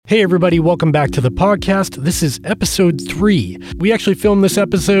Hey everybody, welcome back to the podcast. This is episode 3. We actually filmed this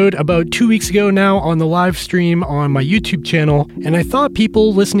episode about 2 weeks ago now on the live stream on my YouTube channel, and I thought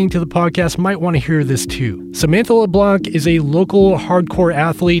people listening to the podcast might want to hear this too. Samantha LeBlanc is a local hardcore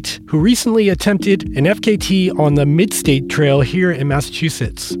athlete who recently attempted an FKT on the Mid-State Trail here in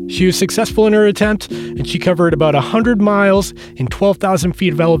Massachusetts. She was successful in her attempt, and she covered about 100 miles in 12,000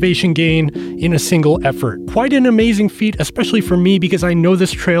 feet of elevation gain in a single effort. Quite an amazing feat, especially for me because I know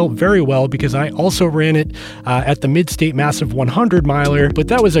this trail very well because I also ran it at the Mid-State Massive 100 miler, but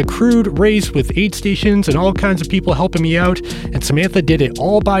that was a crude race with aid stations and all kinds of people helping me out, and Samantha did it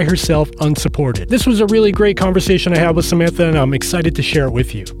all by herself, unsupported. This was a really great conversation I had with Samantha, and I'm excited to share it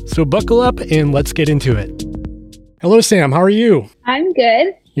with you. So buckle up and let's get into it. Hello, Sam. How are you? I'm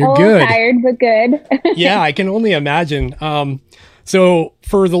good. You're good. Tired, but good. Yeah, I can only imagine. So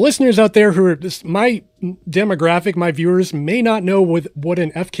for the listeners out there who are my demographic, my viewers may not know what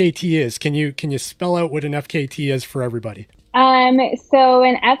an FKT is. Can you spell out what an FKT is for everybody? So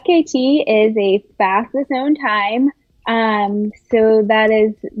an FKT is a fastest known time. So that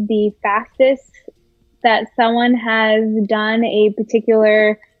is the fastest that someone has done a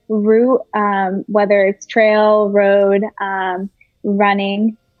particular route, whether it's trail, road,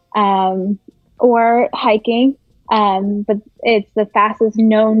 running, or hiking. But it's the fastest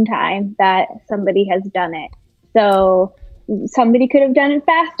known time that somebody has done it. So somebody could have done it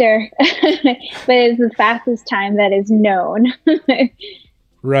faster, but it's the fastest time that is known.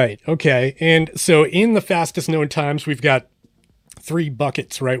 Right. Okay. And so in the fastest known times, we've got 3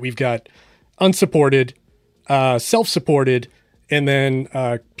 buckets, right? We've got unsupported, self-supported, and then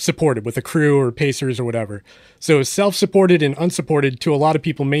supported with a crew or pacers or whatever. So self-supported and unsupported to a lot of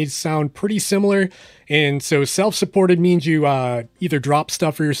people may sound pretty similar. And so self-supported means you either drop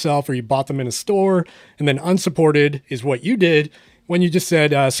stuff for yourself or you bought them in a store. And then unsupported is what you did when you just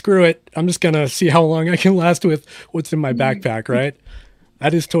said, screw it, I'm just going to see how long I can last with what's in my backpack, right?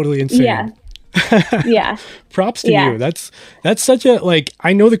 That is totally insane. Yeah. Yeah. Props to you. That's such a,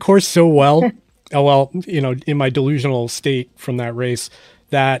 I know the course so well. Oh, well, in my delusional state from that race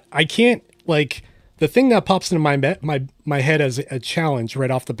that I can't, the thing that pops into my head as a challenge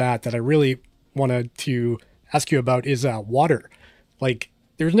right off the bat that I really wanted to ask you about is water.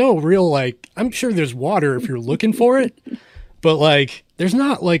 There's no real, I'm sure there's water if you're looking for it, but there's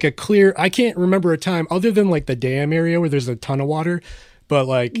not a clear, I can't remember a time other than the dam area where there's a ton of water, but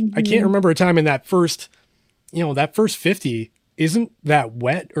I can't remember a time in that first 50 isn't that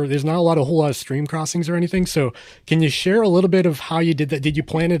wet, or there's not a whole lot of stream crossings or anything. So can you share a little bit of how you did that? Did you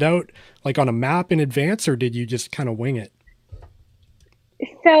plan it out on a map in advance, or did you just kind of wing it?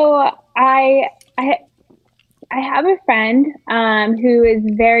 So I have a friend who is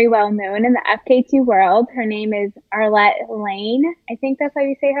very well known in the FKT world. Her name is Arlette Lane. I think that's how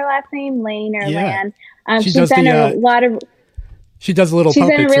you say her last name, Lane or Lan. She's done a lot of. She does little puppets,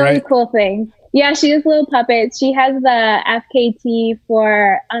 right? She's done a really cool thing. Yeah, she does little puppets. She has the FKT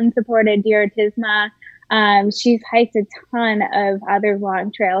for unsupported Diortisma. She's hiked a ton of other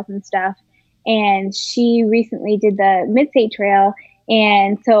long trails and stuff. And she recently did the Mid-State Trail.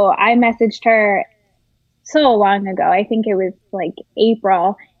 And so I messaged her so long ago. I think it was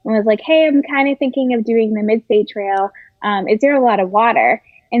April. And was like, hey, I'm kind of thinking of doing the Mid-State Trail. Is there a lot of water?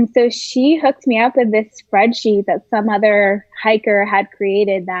 And so she hooked me up with this spreadsheet that some other hiker had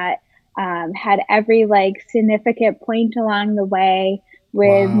created that had every significant point along the way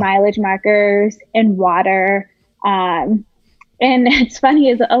with mileage markers and water. And it's funny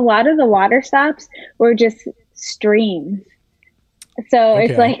is a lot of the water stops were just streams. So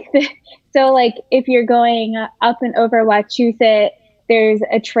okay. It's if you're going up and over Wachusett, there's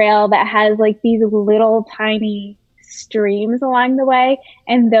a trail that has these little tiny streams along the way.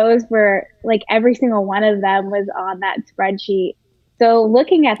 And those were every single one of them was on that spreadsheet. So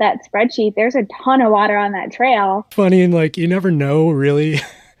looking at that spreadsheet, there's a ton of water on that trail. Funny, and you never know really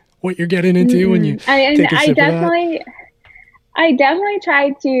what you're getting into when you take a sip of that. I definitely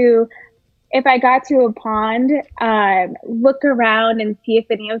tried to, if I got to a pond, look around and see if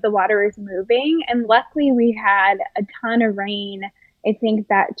any of the water was moving. And luckily we had a ton of rain, I think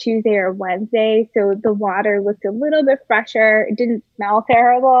that Tuesday or Wednesday. So the water looked a little bit fresher. It didn't smell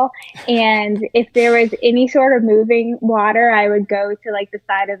terrible. And if there was any sort of moving water, I would go to the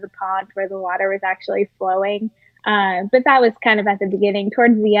side of the pond where the water was actually flowing. But that was kind of at the beginning.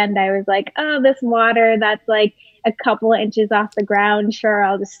 Towards the end, I was like, oh, this water that's a couple of inches off the ground. Sure,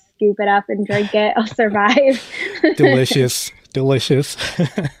 I'll just scoop it up and drink it. I'll survive. Delicious.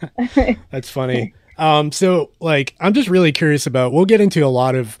 That's funny. So I'm just really curious about, we'll get into a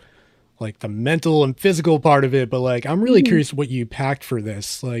lot of like the mental and physical part of it, but like I'm really curious what you packed for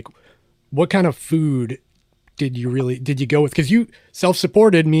this. Like what kind of food did you go with? Because you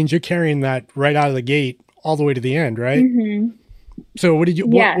self-supported means you're carrying that right out of the gate all the way to the end, right? Mm-hmm. So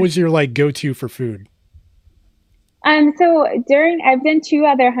what was your like go-to for food? So I've done 2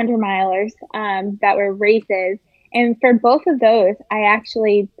 other 100-milers that were races, and for both of those, I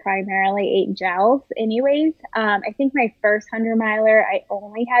actually primarily ate gels anyways. I think my first 100-miler, I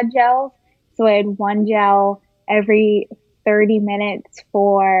only had gels. So I had 1 gel every 30 minutes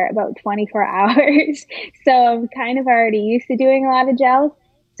for about 24 hours. So I'm kind of already used to doing a lot of gels.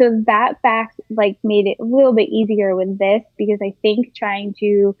 So that fact like made it a little bit easier with this, because I think trying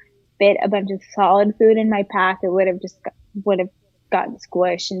to fit a bunch of solid food in my pack, it would have gotten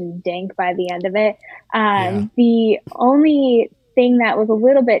squished and dank by the end of it. The only thing that was a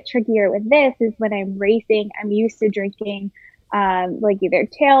little bit trickier with this is when I'm racing, I'm used to drinking like either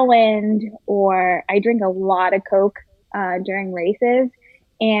Tailwind, or I drink a lot of Coke during races.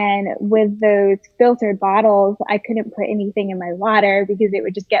 And with those filtered bottles, I couldn't put anything in my water because it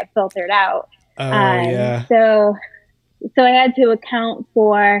would just get filtered out. So I had to account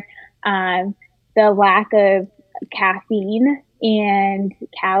for the lack of caffeine and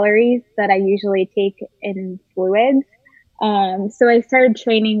calories that I usually take in fluids. So I started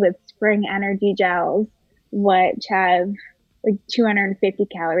training with Spring Energy gels, which have like 250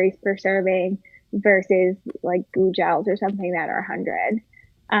 calories per serving versus like Goo gels or something that are 100.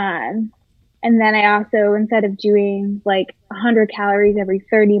 And then I also, instead of doing like 100 calories every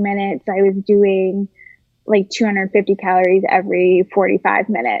 30 minutes, I was doing like 250 calories every 45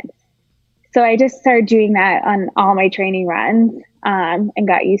 minutes. So I just started doing that on all my training runs, and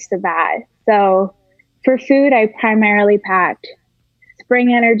got used to that. So for food, I primarily packed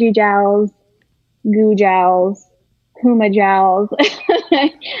Spring Energy gels, Goo gels, Puma gels.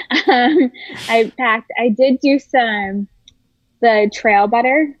 I did do the trail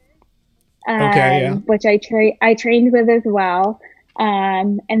butter, which I trained with as well.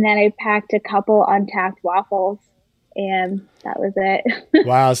 And then I packed a couple untapped waffles, and that was it.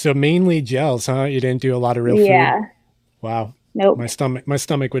 Wow. So mainly gels, huh? You didn't do a lot of real food? Yeah. Wow. Nope. My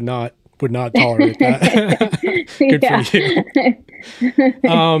stomach would not tolerate that. Good for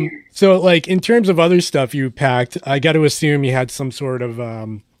you. So like in terms of other stuff you packed, I got to assume you had some sort of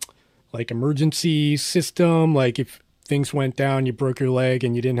like emergency system. Like if things went down, you broke your leg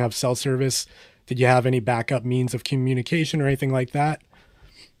and you didn't have cell service, did you have any backup means of communication or anything like that?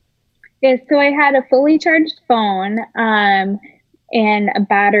 Yeah, so I had a fully charged phone and a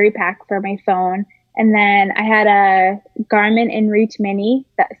battery pack for my phone. And then I had a Garmin InReach Mini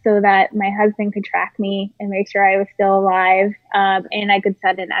so that my husband could track me and make sure I was still alive. And I could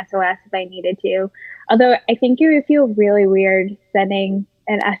send an SOS if I needed to. Although I think it would feel really weird sending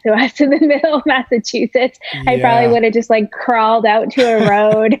an SOS in the middle of Massachusetts. Yeah. I probably would have just like crawled out to a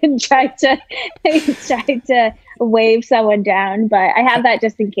road and tried to wave someone down. But I have that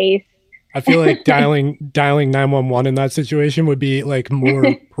just in case. I feel like dialing 911 in that situation would be like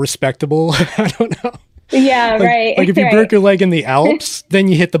more respectable. I don't know. Yeah, right. Like if you broke your leg in the Alps, then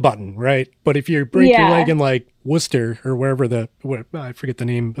you hit the button, right? But if you break your leg in like Worcester or wherever I forget the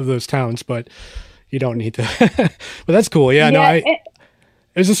name of those towns, but you don't need to. But that's cool. Yeah, no, it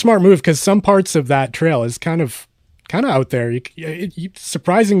was a smart move because some parts of that trail is kind of out there. It's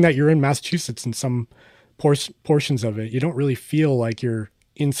surprising that you're in Massachusetts in some portions of it. You don't really feel like you're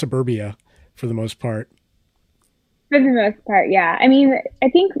in suburbia for the most part. For the most part, yeah. I mean, I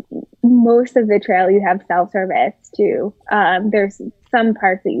think most of the trail you have cell service too. There's some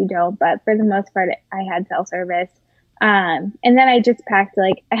parts that you don't, but for the most part, I had cell service. And then I just packed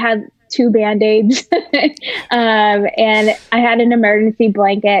I had 2 Band-Aids and I had an emergency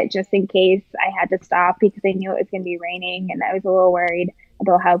blanket just in case I had to stop because I knew it was going to be raining and I was a little worried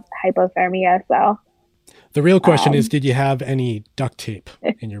about hypothermia. So the real question is, did you have any duct tape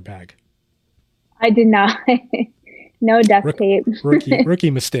in your bag? I did not. No duct tape. Rookie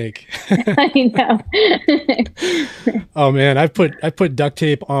mistake. I know. Oh man, I put duct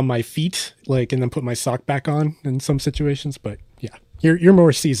tape on my feet, and then put my sock back on in some situations. But yeah, you're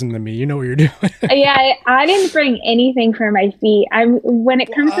more seasoned than me. You know what you're doing. Yeah, I didn't bring anything for my feet. When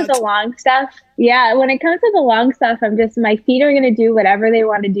it comes to the long stuff, I'm just, my feet are gonna do whatever they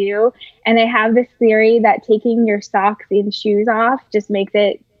want to do, and I have this theory that taking your socks and shoes off just makes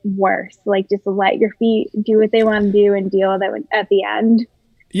it worse. Just let your feet do what they want to do and deal with it at the end.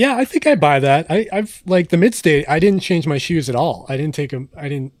 Yeah, I think I buy that. I've the mid-state, I didn't change my shoes at all. I didn't take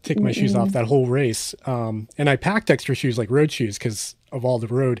my shoes off that whole race. And I packed extra shoes, like road shoes, because of all the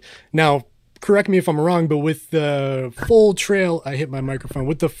road. Now, correct me if I'm wrong, but with the full trail, I hit my microphone,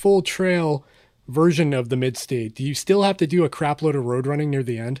 with the full trail version of the Mid-State, do you still have to do a crap load of road running near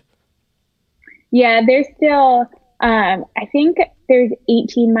the end? Yeah, there's still, I think there's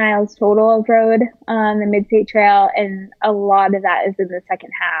 18 miles total of road on the Mid-State Trail, and a lot of that is in the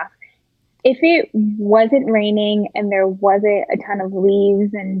second half. If it wasn't raining and there wasn't a ton of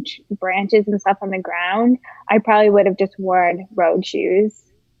leaves and branches and stuff on the ground, I probably would have just worn road shoes.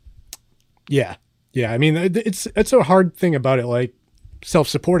 Yeah. Yeah. I mean, it's a hard thing about it. Like,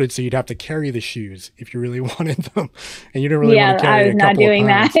 self-supported, so you'd have to carry the shoes if you really wanted them, and you don't really want to carry a couple of pounds. Yeah,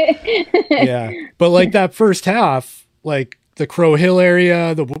 I was not doing that. Yeah. But like that first half, like the Crow Hill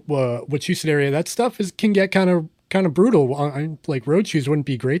area, the Wachusett area, that stuff can get kind of brutal. Like road shoes wouldn't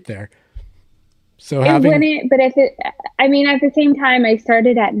be great there. So it wouldn't, but at the same time, I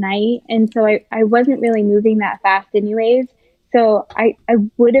started at night, and so I wasn't really moving that fast anyways. So I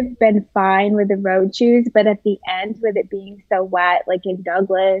would have been fine with the road shoes, but at the end, with it being so wet, like in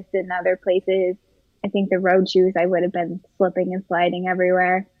Douglas and other places, I think the road shoes, I would have been slipping and sliding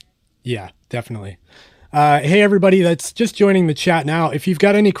everywhere. Yeah, definitely. Hey, everybody that's just joining the chat now, if you've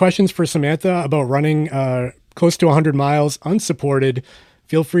got any questions for Samantha about running close to 100 miles unsupported,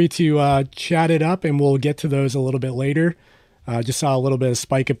 feel free to chat it up, and we'll get to those a little bit later. Just saw a little bit of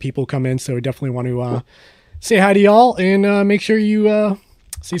spike of people come in, so we definitely want to say hi to y'all, and make sure you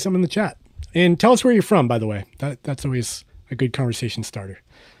see some in the chat. And tell us where you're from, by the way. That's always a good conversation starter.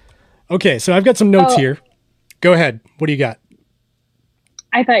 Okay, so I've got some notes here. Go ahead. What do you got?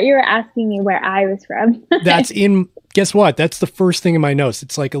 I thought you were asking me where I was from. Guess what? That's the first thing in my notes.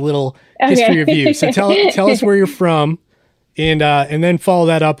 It's like a little history of you. So tell us where you're from, and then follow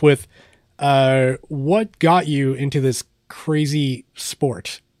that up with what got you into this crazy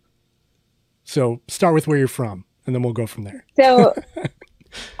sport. So start with where you're from, and then we'll go from there. So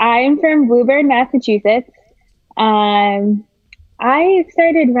I'm from Woburn, Massachusetts. I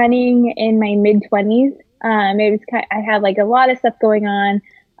started running in my mid-20s. I had like a lot of stuff going on.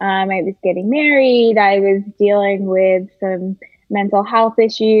 I was getting married. I was dealing with some mental health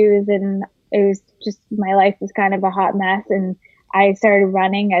issues, and it was just, my life was kind of a hot mess. And I started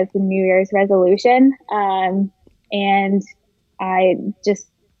running as the New Year's resolution. And I just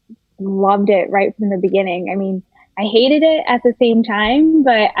loved it right from the beginning. I mean, I hated it at the same time,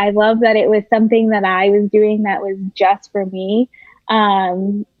 but I loved that it was something that I was doing that was just for me.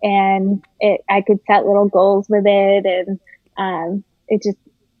 And I could set little goals with it. And it just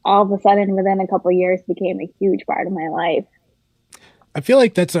all of a sudden within a couple of years became a huge part of my life. I feel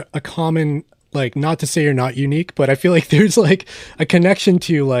like that's a common, like, not to say you're not unique, but I feel like there's like a connection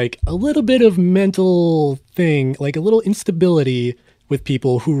to like a little bit of mental thing, like a little instability with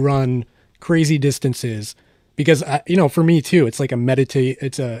people who run crazy distances, because for me too, it's like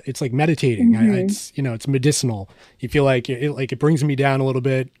it's like meditating. Mm-hmm. It's medicinal. You feel like it brings me down a little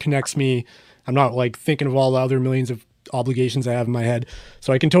bit, connects me. I'm not like thinking of all the other millions of obligations I have in my head.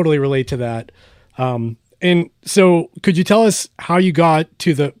 So I can totally relate to that. And so could you tell us how you got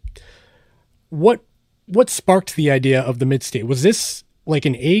to what sparked the idea of the Mid-State? Was this like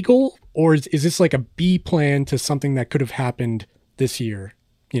an A goal, or is this like a B plan to something that could have happened this year?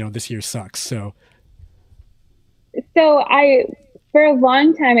 This year sucks. So for a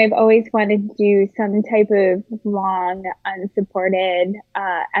long time, I've always wanted to do some type of long, unsupported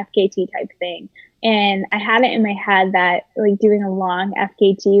FKT type thing. And I had it in my head that like doing a long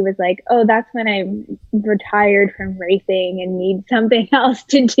FKT was like, oh, that's when I'm retired from racing and need something else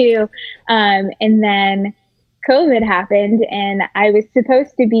to do. And then COVID happened, and I was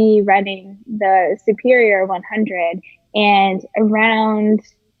supposed to be running the Superior 100. And around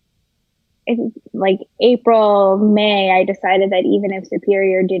like April, May, I decided that even if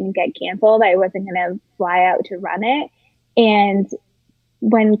Superior didn't get canceled, I wasn't going to fly out to run it. And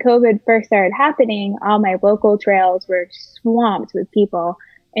when COVID first started happening, all my local trails were swamped with people.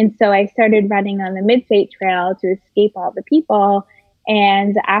 And so I started running on the Mid-State Trail to escape all the people.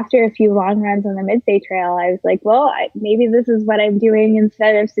 And after a few long runs on the Mid-State Trail, I was like, well, maybe this is what I'm doing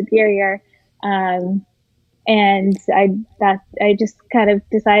instead of Superior. And I just kind of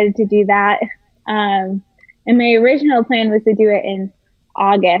decided to do that. And my original plan was to do it in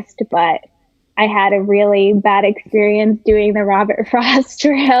August, but I had a really bad experience doing the Robert Frost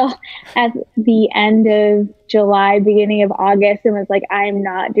Trail at the end of July, beginning of August, and was like, I'm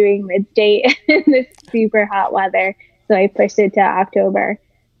not doing Mid-State in this super hot weather. So I pushed it to October.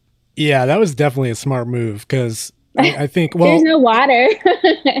 Yeah, that was definitely a smart move, because I think, well, there's no water.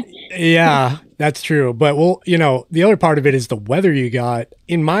 Yeah, that's true. But the other part of it is the weather you got.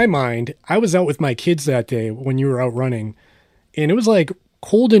 In my mind, I was out with my kids that day when you were out running, and it was like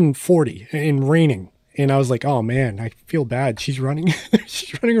cold and 40 and raining. And I was like, oh man, I feel bad. She's running.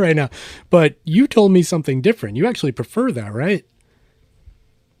 She's running right now. But you told me something different. You actually prefer that, right?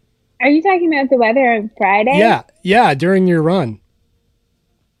 Are you talking about the weather on Friday? Yeah. Yeah. During your run.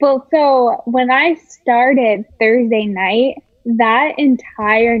 Well, so when I started Thursday night, that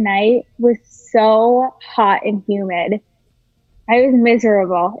entire night was so hot and humid. I was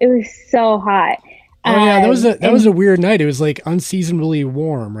miserable. It was so hot. Oh yeah, that was a weird night. It was like unseasonably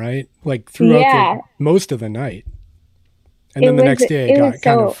warm, right? Like throughout most of the night. And then the next day it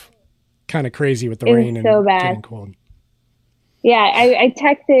got kind of crazy with the rain and getting cold. Yeah, I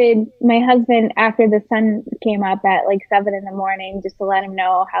texted my husband after the sun came up at like 7 a.m. just to let him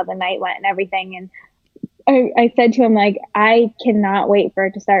know how the night went and everything. And I said to him, like, I cannot wait for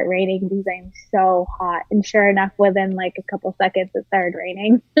it to start raining because I'm so hot. And sure enough, within like a couple seconds, it started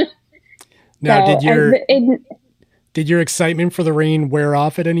raining. Now, did your excitement for the rain wear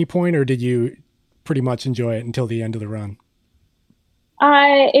off at any point, or did you pretty much enjoy it until the end of the run?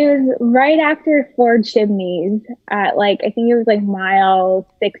 It was right after Ford Chimneys at I think it was like mile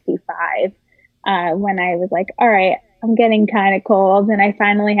 65, when I was like, all right, I'm getting kind of cold. And I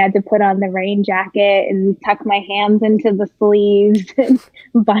finally had to put on the rain jacket and tuck my hands into the sleeves and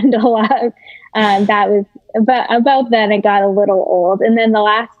bundle up. That was about then it got a little old. And then the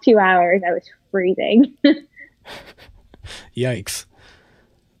last 2 hours I was freezing. Yikes.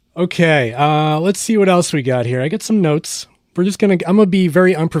 Okay. Let's see what else we got here. I got some notes. I'm going to be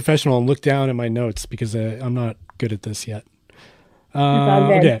very unprofessional and look down at my notes because I'm not good at this yet.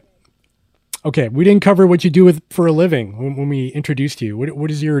 Okay. We didn't cover what you do for a living when we introduced you.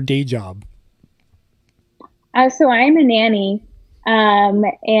 What is your day job? So I'm a nanny.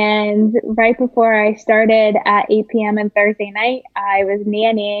 And right before I started at 8 p.m. on Thursday night, I was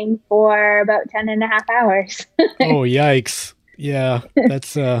nannying for about 10 and a half hours. Oh, yikes. Yeah.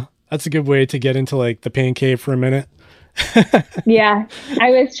 That's a good way to get into like the pain cave for a minute. Yeah. I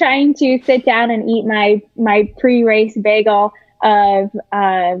was trying to sit down and eat my pre-race bagel of,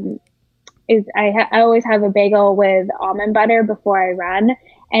 I always have a bagel with almond butter before I run.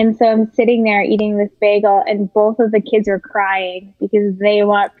 And so I'm sitting there eating this bagel and both of the kids are crying because they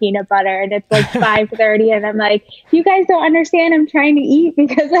want peanut butter. And it's like 5:30 and I'm like, you guys don't understand. I'm trying to eat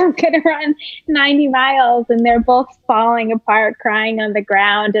because I'm going to run 90 miles. And they're both falling apart, crying on the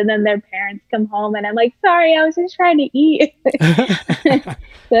ground. And then their parents come home and I'm like, sorry, I was just trying to eat. So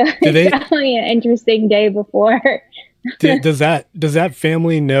it's definitely an interesting day before. Does that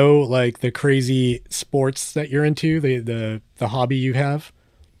family know like the crazy sports that you're into, the hobby you have?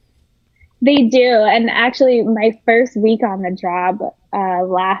 They do. And actually my first week on the job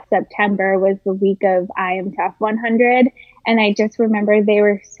last September was the week of I Am Tough 100. And I just remember they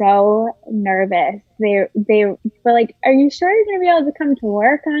were so nervous. They were like, are you sure you're going to be able to come to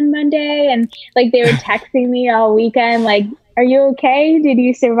work on Monday? And like they were texting me all weekend, like, are you okay? Did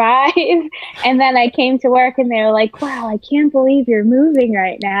you survive? And then I came to work and they were like, wow, I can't believe you're moving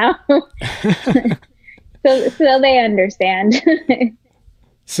right now. So they understand.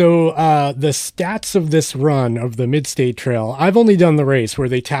 So the stats of this run of the Mid-State Trail, I've only done the race where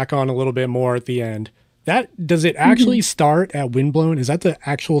they tack on a little bit more at the end. Does it actually start at Windblown? Is that the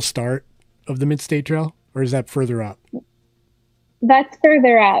actual start of the Mid-State Trail, or is that further up? That's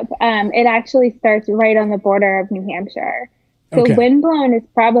further up. It actually starts right on the border of New Hampshire. So Windblown is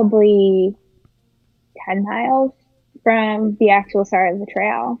probably 10 miles from the actual start of the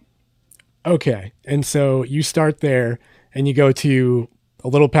trail. Okay. And so you start there and you go to a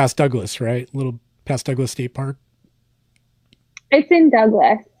little past Douglas, right? A little past Douglas State Park? It's in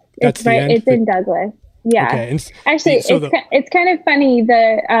Douglas. That's the end? It's in Douglas. Yeah. Okay. Actually, it's kind of funny.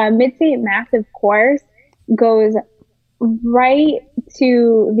 The Mid-State Massive course goes right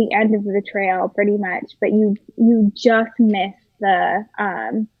to the end of the trail pretty much, but you just miss the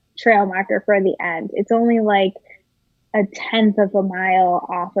trail marker for the end. It's only like a 1/10 of a mile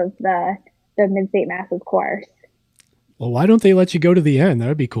off of the Mid-State Massive course. Well, why don't they let you go to the end? That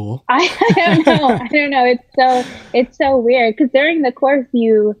would be cool. I don't know. It's so weird because during the course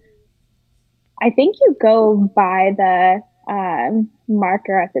I think you go by the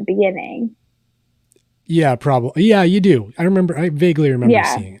marker at the beginning. Yeah, probably. Yeah, you do. I vaguely remember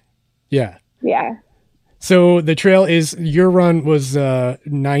seeing it. Yeah. Yeah. So the trail your run was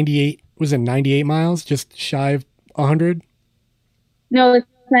 98. Was it 98 miles? Just shy of 100? No, it's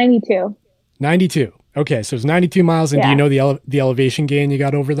 92. 92. Okay, so it's 92 miles, and do you know the elevation gain you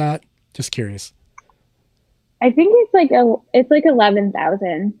got over that? Just curious. I think it's like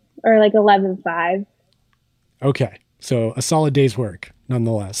 11,000 or like 11,500. Okay, so a solid day's work.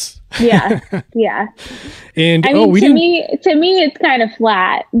 nonetheless. Yeah. Yeah. And I mean, to me, it's kind of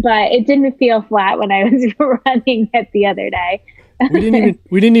flat, but it didn't feel flat when I was running it the other day.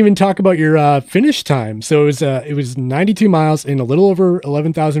 we didn't even talk about your finish time. So it was 92 miles in a little over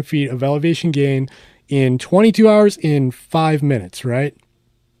 11,000 feet of elevation gain in 22 hours in 5 minutes, right?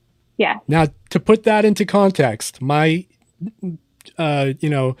 Yeah. Now, to put that into context, my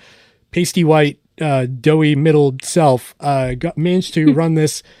pasty white, doughy middled self managed to run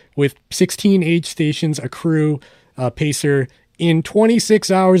this with 16 aid stations, a crew, pacer in 26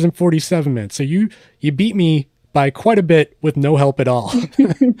 hours and 47 minutes. So you beat me by quite a bit with no help at all.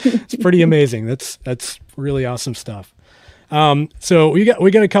 It's pretty amazing. That's really awesome stuff. So we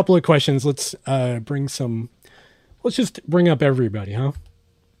got a couple of questions. Let's just bring up everybody, huh?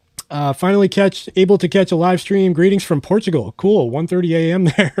 Finally able to catch a live stream. Greetings from Portugal. Cool. 1:30 a.m.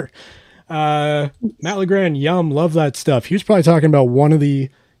 there. Matt Legrand, yum. Love that stuff. He was probably talking about one of the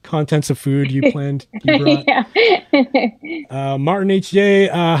contents of food you brought. Yeah. Martin HJ.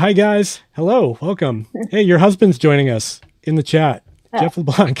 Hi guys. Hello. Welcome. Hey, your husband's joining us in the chat. Jeff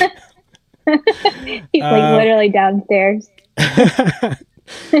LeBlanc. He's like literally downstairs.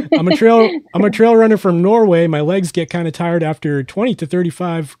 I'm a trail runner from Norway. My legs get kind of tired after 20 to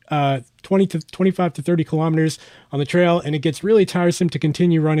 25 to 30 kilometers on the trail, and it gets really tiresome to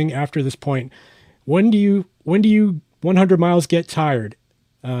continue running after this point. When do you 100 miles get tired?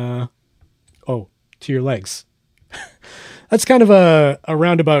 To your legs. That's kind of a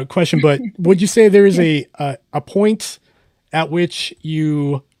roundabout question, but would you say there is a point at which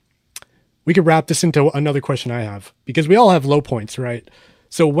we could wrap this into another question I have, because we all have low points, right?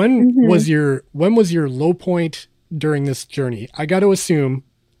 So when was your low point during this journey? I got to assume,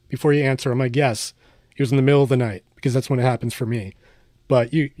 before you answer, I'm going to guess it was in the middle of the night, because that's when it happens for me.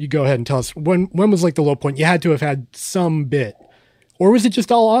 But you go ahead and tell us when was like the low point. You had to have had some bit, or was it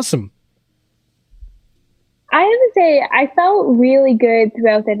just all awesome? I have to say I felt really good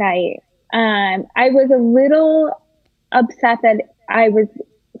throughout the night. I was a little upset that I was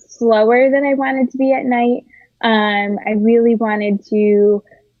slower than I wanted to be at night. I really wanted to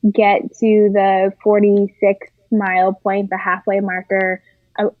get to the 46-mile point, the halfway marker,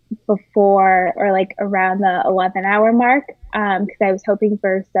 before or like around the 11-hour mark, because I was hoping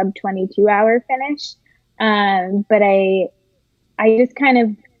for a sub 22-hour finish. But I just kind of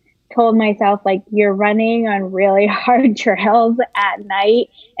told myself, like, you're running on really hard trails at night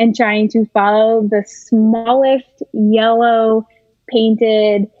and trying to follow the smallest yellow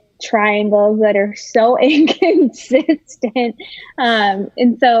painted triangles that are so inconsistent.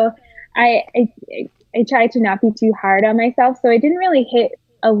 And so I tried to not be too hard on myself. So I didn't really hit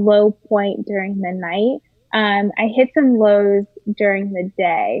a low point during the night. I hit some lows during the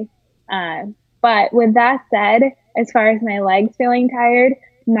day. But with that said, as far as my legs feeling tired,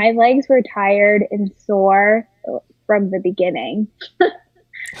 my legs were tired and sore from the beginning.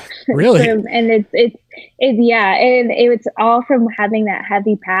 Really? And it's all from having that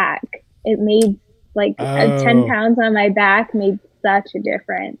heavy pack. It made 10 pounds on my back made such a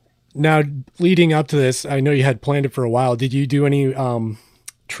difference. Now, leading up to this, I know you had planned it for a while. Did you do any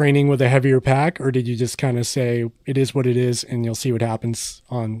training with a heavier pack, or did you just kind of say it is what it is and you'll see what happens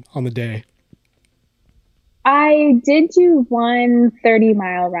on the day? I did do one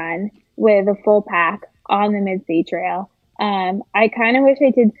 30-mile run with a full pack on the Mid-Sea Trail. I kind of wish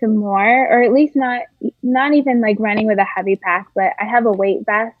I did some more, or at least not even like running with a heavy pack, but I have a weight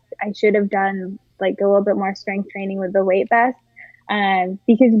vest. I should have done like a little bit more strength training with the weight vest,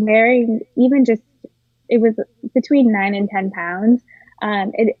 because wearing it was between 9 and 10 pounds.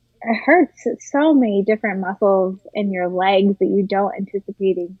 It hurts so many different muscles in your legs that you don't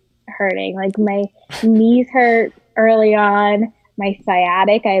anticipate hurting. Like my knees hurt early on. My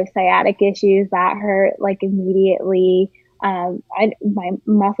sciatic, I have sciatic issues that hurt like immediately. My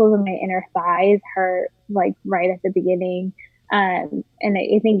muscles in my inner thighs hurt like right at the beginning. And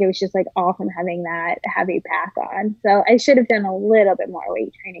I think it was just like all from having that heavy pack on. So I should have done a little bit more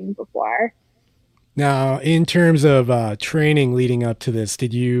weight training before. Now, in terms of training leading up to this,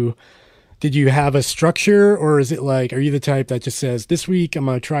 did you have a structure, or is it like, are you the type that just says, this week I'm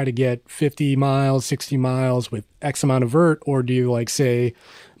going to try to get 50 miles, 60 miles with X amount of vert? Or do you like say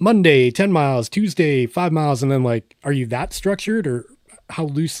Monday, 10 miles, Tuesday, 5 miles? And then like, are you that structured, or how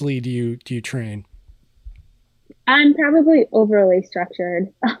loosely do you train? I'm probably overly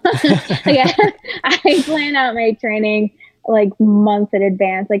structured. I plan out my training like months in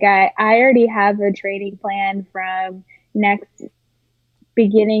advance. Like I already have a training plan from next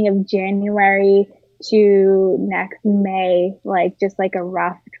beginning of January to next May, like just like a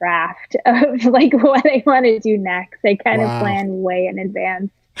rough draft of like what I want to do next. I kind of plan way in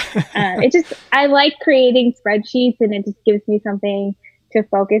advance. I like creating spreadsheets, and it just gives me something to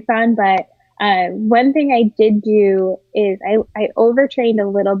focus on. But one thing I did do is I overtrained a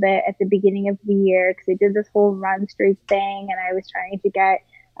little bit at the beginning of the year because I did this whole run streak thing, and I was trying to get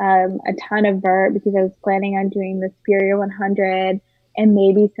a ton of vert because I was planning on doing the Superior 100 and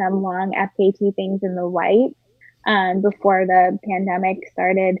maybe some long FKT things in the white before the pandemic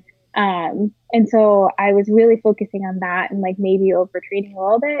started. And so I was really focusing on that and like maybe overtraining a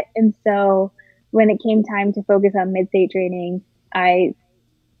little bit. And so when it came time to focus on mid-state training, I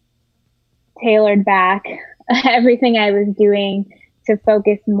tailored back everything I was doing to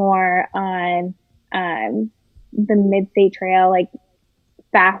focus more on the mid-state trail, like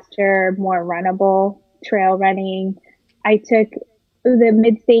faster, more runnable trail running. I took the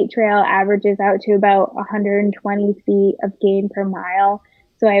mid-state trail averages out to about 120 feet of gain per mile.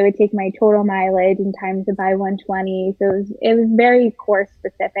 So I would take my total mileage and times it by 120. So it was very course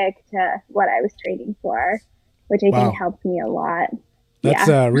specific to what I was training for, which I think helped me a lot.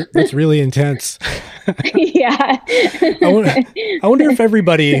 That's really intense. Yeah. I wonder if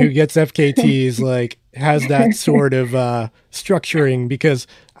everybody who gets FKTs like has that sort of structuring, because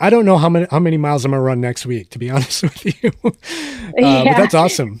I don't know how many miles I'm gonna run next week, to be honest with you. But that's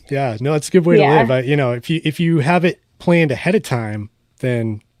awesome. Yeah, no, it's a good way to live. If you have it planned ahead of time,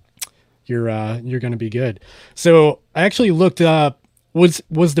 then you're gonna be good. So I actually looked up, was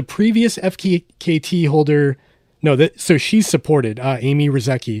the previous FKT holder. No, so she's supported, Amy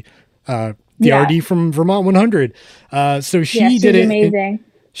Rozecki, the RD from Vermont 100. So she did it. Amazing.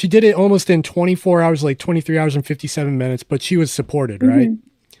 She did it almost in 24 hours, like 23 hours and 57 minutes, but she was supported, right?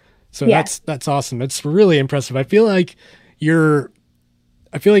 So that's awesome. That's really impressive. I feel like your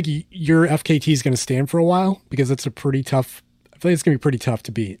FKT is going to stand for a while, because it's I feel like it's going to be pretty tough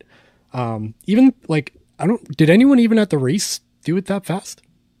to beat. Even like, did anyone even at the race do it that fast?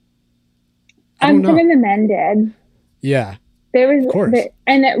 Some of the men did. Yeah. There was, of course.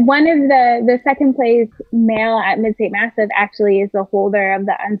 And one of the second place male at Mid-State Massive actually is the holder of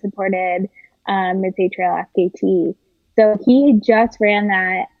the unsupported Mid-State Trail FKT. So he just ran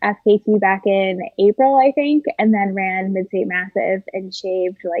that FKT back in April, I think, and then ran Mid-State Massive and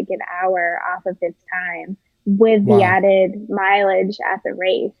shaved like an hour off of his time with the added mileage at the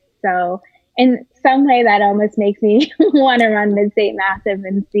race. So in some way that almost makes me want to run Mid-State Massive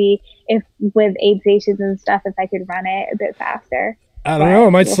and see if with aid stations and stuff, if I could run it a bit faster. I don't know.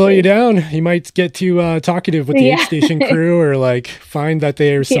 It might slow you down. You might get too talkative with the aid station crew, or like find that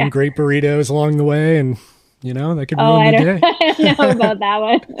there's some great burritos along the way, and that could ruin your day. I don't know about that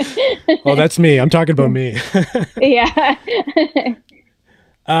one. Well, that's me. I'm talking about me. Yeah.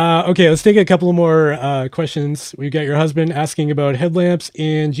 Okay, let's take a couple more questions. We've got your husband asking about headlamps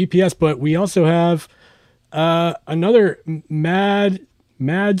and GPS, but we also have another Mads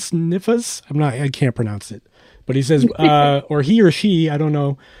Nifas. I can't pronounce it, but he says, or he or she, I don't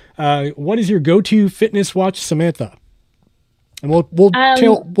know. What is your go-to fitness watch, Samantha? And we'll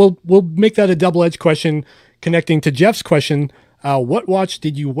make that a double-edged question, connecting to Jeff's question. What watch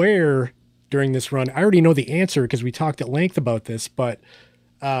did you wear during this run? I already know the answer because we talked at length about this, but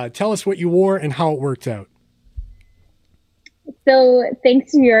tell us what you wore and how it worked out. So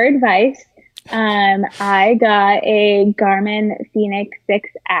thanks to your advice, I got a Garmin Fenix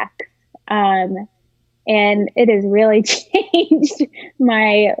 6X, and it has really changed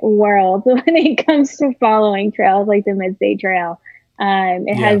my world when it comes to following trails like the Mid-State Trail.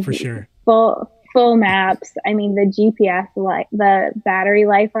 It has for sure. full maps. I mean, the GPS, the battery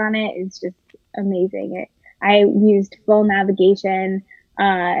life on it is just amazing. I used full navigation,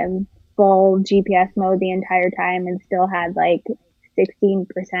 full GPS mode the entire time, and still had like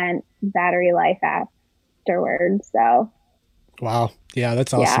 16% battery life afterwards. So wow. Yeah,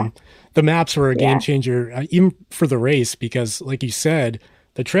 that's awesome. Yeah. The maps were a game changer, even for the race, because like you said,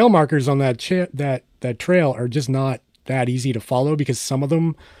 the trail markers on that trail are just not that easy to follow, because some of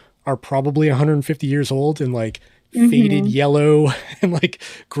them are probably 150 years old and like faded yellow and like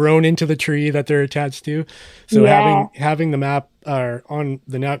grown into the tree that they're attached to. So having the map on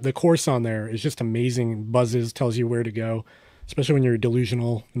the course on there is just amazing. Buzzes, tells you where to go, especially when you're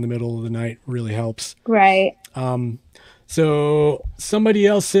delusional in the middle of the night. Really helps. Right. So somebody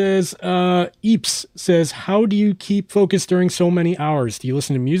else says, Eeps says, how do you keep focused during so many hours? Do you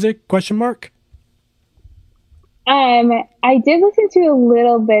listen to music? ? I did listen to a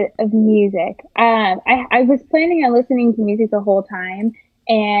little bit of music. I was planning on listening to music the whole time.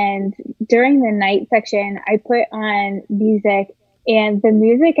 And during the night section, I put on music And the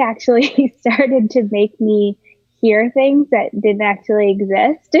music actually started to make me hear things that didn't actually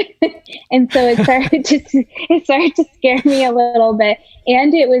exist. And so it started to scare me a little bit.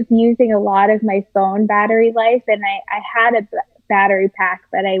 And it was using a lot of my phone battery life. And I had a battery pack,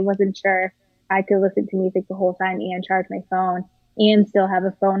 but I wasn't sure I could listen to music the whole time and charge my phone and still have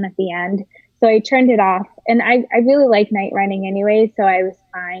a phone at the end. So I turned it off, and I really like night running anyway. So I was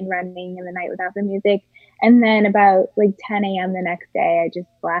fine running in the night without the music. And then about like 10 a.m. the next day, I just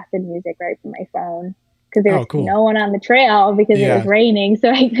blasted music right from my phone because there was no one on the trail because it was raining. So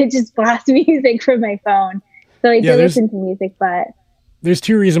I could just blast music from my phone. So I did listen to music, but there's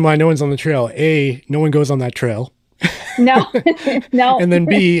two reasons why no one's on the trail. A, no one goes on that trail. No, no. And then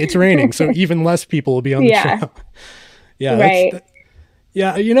B, it's raining. So even less people will be on the trail. Yeah. Right.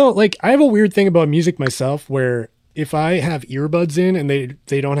 Yeah. You know, like I have a weird thing about music myself where if I have earbuds in and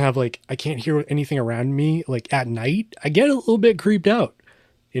they don't have like, I can't hear anything around me, like at night, I get a little bit creeped out.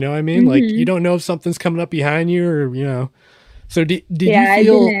 You know what I mean? Like you don't know if something's coming up behind you or, you know, so did you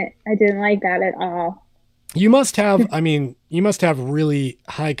feel? I didn't like that at all. You must have, I mean, you must have really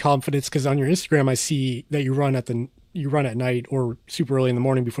high confidence because on your Instagram, I see that you run at night or super early in the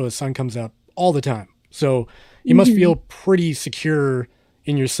morning before the sun comes up all the time. So you must feel pretty secure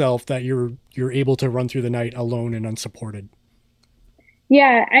in yourself that you're able to run through the night alone and unsupported.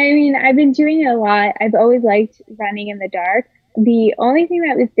 Yeah. I mean, I've been doing it a lot. I've always liked running in the dark. The only thing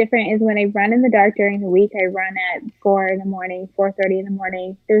that was different is when I run in the dark during the week, I run at 4 in the morning, 4:30 in the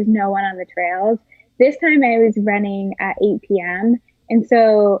morning. There's no one on the trails. This time I was running at 8 p.m. And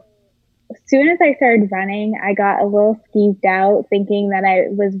so as soon as I started running, I got a little skeeved out thinking that I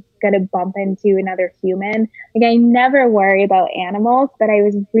was going to bump into another human. Like I never worry about animals, but I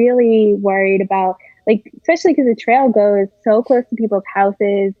was really worried about like, especially because the trail goes so close to people's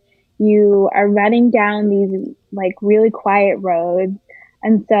houses. You are running down these like really quiet roads.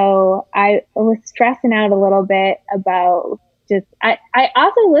 And so I was stressing out a little bit about I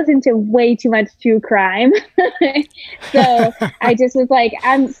also listen to way too much true crime. So I just was like,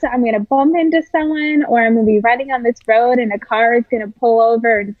 I'm going to bump into someone or I'm going to be running on this road and a car is going to pull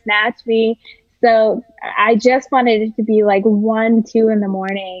over and snatch me. So I just wanted it to be like 1, 2 in the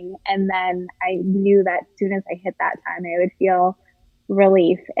morning. And then I knew that as soon as I hit that time, I would feel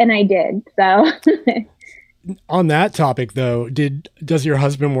relief. And I did. So on that topic though, does your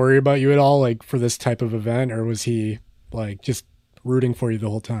husband worry about you at all? Like for this type of event, or was he like just rooting for you the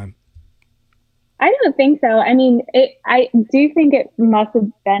whole time? I don't think so. I mean, I do think it must have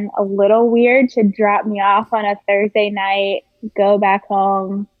been a little weird to drop me off on a Thursday night, go back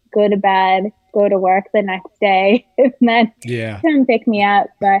home, go to bed, go to work the next day, and then come pick me up.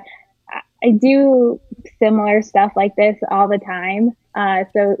 But I do similar stuff like this all the time.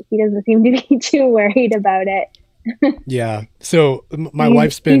 So he doesn't seem to be too worried about it. Yeah. So my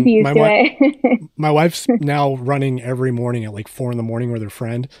wife's now running every morning at like 4 a.m. with her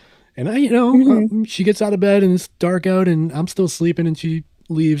friend. And she gets out of bed and it's dark out and I'm still sleeping and she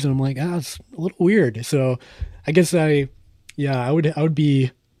leaves and I'm like, it's a little weird. So I guess I would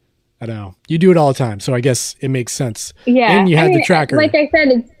be, I don't know. You do it all the time. So I guess it makes sense. Yeah. And you had the tracker. Like I said,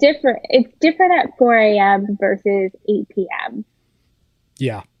 it's different. It's different at 4 a.m. versus 8 p.m.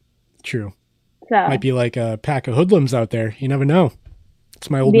 Yeah, true. So might be like a pack of hoodlums out there. You never know. It's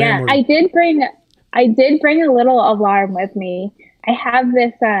my old man. I did bring a little alarm with me. I have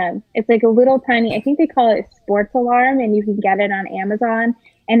this, it's like a little tiny, I think they call it a sports alarm and you can get it on Amazon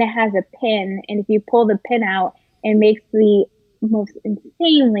and it has a pin. And if you pull the pin out, it makes the most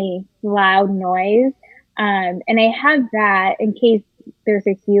insanely loud noise. And I have that in case there's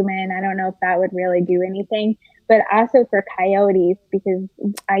a human. I don't know if that would really do anything, but also for coyotes, because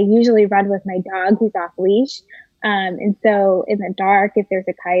I usually run with my dog who's off leash. And so in the dark, if there's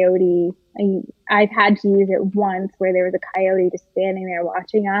a coyote, I've had to use it once where there was a coyote just standing there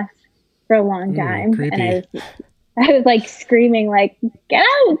watching us for a long time. Creepy. And I was like screaming like, get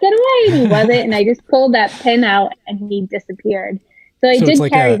out, get away. And he wasn't. And I just pulled that pin out and he disappeared. So I did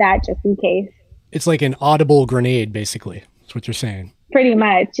carry that just in case. It's like an audible grenade, basically. That's what you're saying. Pretty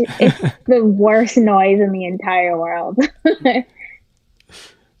much. It's the worst noise in the entire world.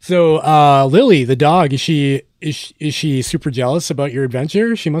 So Lily, the dog, is she super jealous about your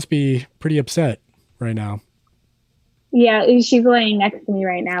adventure? She must be pretty upset right now. Yeah, she's laying next to me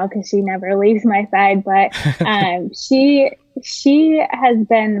right now because she never leaves my side. But she has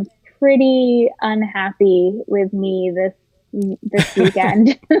been pretty unhappy with me this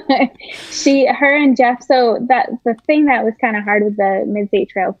weekend. Her and Jeff. So that the thing that was kind of hard with the Mid-State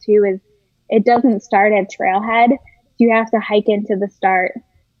Trail too is it doesn't start at Trailhead. You have to hike into the start.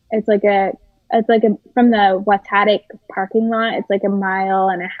 It's like a it's like from the Watatic parking lot, it's like 1.5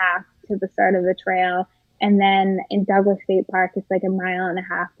 miles to the start of the trail. And then in Douglas State Park, it's like 1.5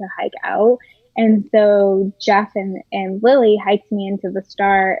 miles to hike out. And so Jeff and Lily hiked me into the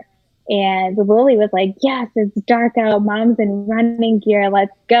start. And Lily was like, yes, it's dark out. Mom's in running gear.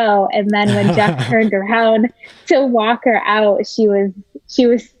 Let's go. And then when Jeff turned around to walk her out, she was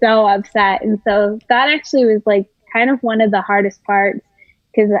so upset. And so that actually was like kind of one of the hardest parts,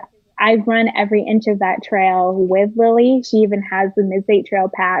 because I've run every inch of that trail with Lily. She even has the Mid-State Trail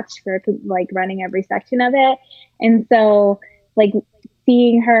patch for like running every section of it. And so like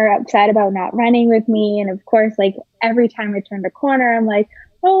seeing her upset about not running with me. And of course, like every time I turned a corner, I'm like,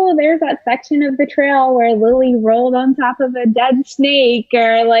 oh, there's that section of the trail where Lily rolled on top of a dead snake,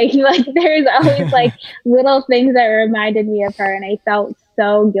 or like there's always like little things that reminded me of her. And I felt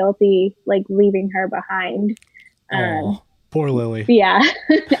so guilty, like leaving her behind. Poor Lily. Yeah,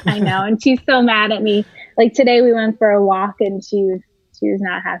 I know. And she's so mad at me. Like today we went for a walk and she was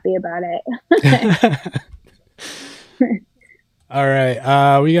not happy about it. All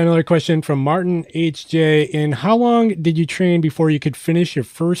right. We got another question from Martin HJ. In how long did you train before you could finish your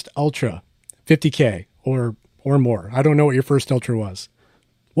first ultra, 50K or more? I don't know what your first ultra was.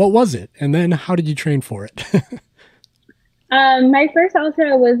 What was it? And then how did you train for it? My first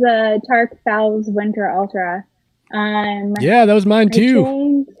ultra was a Tark Fells Winter Ultra. Yeah, that was mine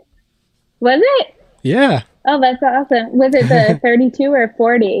too. Was it? Yeah. Oh, that's awesome. Was it the 32 or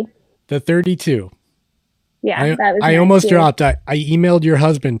 40? The 32. Yeah, that was I almost dropped. I emailed your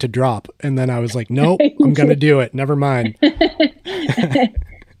husband to drop, and then I was like, nope, I'm going to do it. Never mind.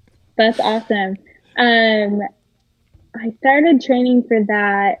 That's awesome. I started training for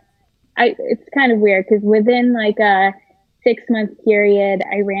that. It's kind of weird because within like a 6-month period,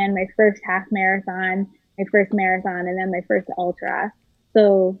 I ran my first half marathon, my first marathon, and then my first ultra.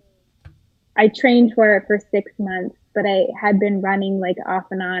 So I trained for it for 6 months, but I had been running like off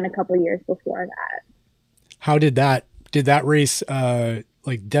and on a couple of years before that. How did that race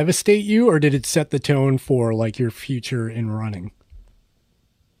like devastate you, or did it set the tone for like your future in running?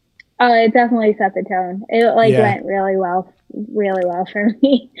 Oh, it definitely set the tone. It went really well for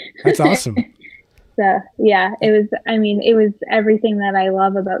me. That's awesome. So yeah, it was everything that I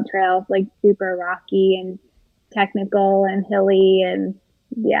love about trails, like super rocky and technical and hilly, and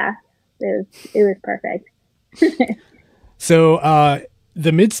yeah, it was perfect. So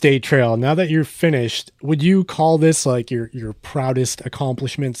the Mid-State Trail, now that you're finished, would you call this like your proudest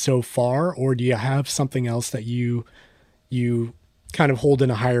accomplishment so far, or do you have something else that you kind of hold in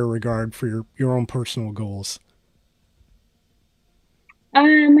a higher regard for your own personal goals?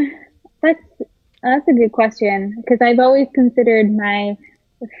 That's a good question, because I've always considered my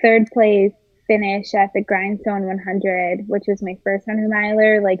third place finish at the Grindstone 100, which was my first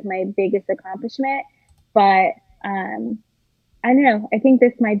 100-miler, like my biggest accomplishment. But I don't know. I think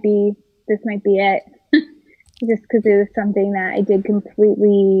this might be it. Just because it was something that I did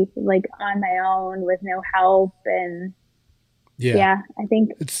completely like on my own with no help, and yeah, I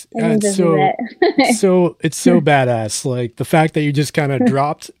think this is it. So it's so badass. Like the fact that you just kind of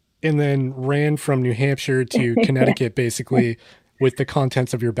dropped and then ran from New Hampshire to Connecticut, basically with the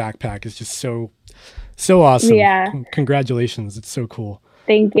contents of your backpack is just so awesome. Yeah. Congratulations. It's so cool.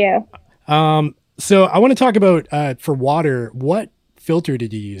 Thank you. So I want to talk about for water. What filter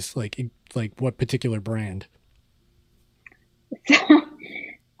did you use? Like what particular brand?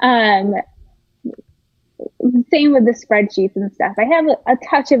 So, same with the spreadsheets and stuff. I have a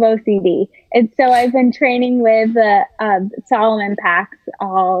touch of OCD, and so I've been training with the Salomon packs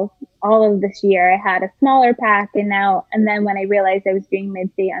all of this year. I had a smaller pack, and then when I realized I was doing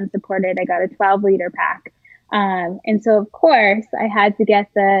Mid-State unsupported, I got a 12-liter pack. And so of course I had to get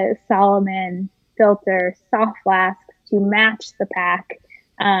the Salomon filter soft flasks to match the pack,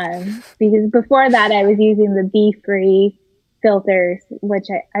 because before that I was using the Be-Free filters, which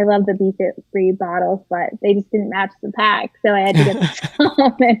I love the Be-Free bottles, but they just didn't match the pack, so I had to get the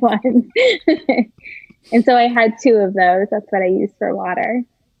Salomon ones. And so I had 2 of those. That's what I used for water.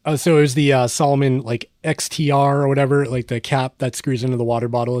 Oh, so it was the Salomon like XTR or whatever, like the cap that screws into the water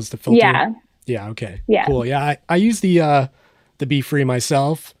bottle is the filter? Yeah. Okay. Yeah. Cool. Yeah. I use the Be-Free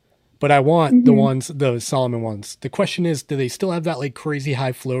myself, but I want the Salomon ones. The question is, do they still have that like crazy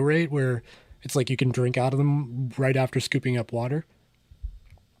high flow rate where it's like you can drink out of them right after scooping up water?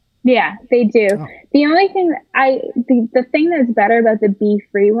 Yeah, they do. Oh. The only thing the thing that's better about the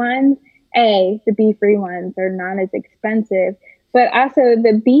Be-Free ones, the Be-Free ones are not as expensive, but also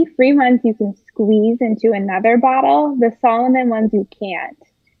the Be-Free ones you can squeeze into another bottle. The Salomon ones you can't.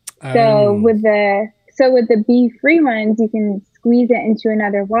 So with the Be-Free ones, you can squeeze it into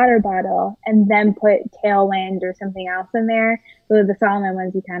another water bottle and then put Tailwind or something else in there. So the Salomon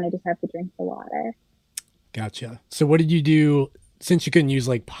ones, you kind of just have to drink the water. Gotcha. So what did you do since you couldn't use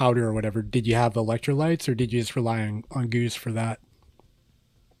like powder or whatever? Did you have electrolytes or did you just rely on Goose for that?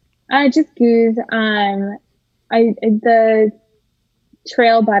 Just Goose. The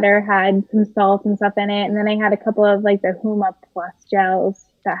trail butter had some salt and stuff in it, and then I had a couple of like the Huma Plus gels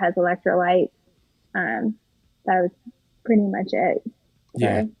that has electrolytes. That was pretty much it.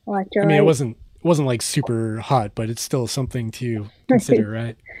 Yeah, electrolyte. I mean, it wasn't like super hot, but it's still something to consider,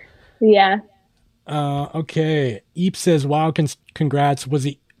 right? Yeah. Okay. Eep says, "Wow, congrats. Was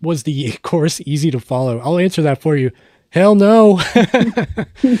the course easy to follow?" I'll answer that for you. Hell no.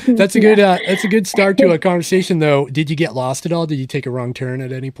 That's a good start to a conversation, though. Did you get lost at all? Did you take a wrong turn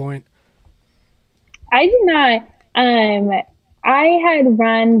at any point? I did not. I had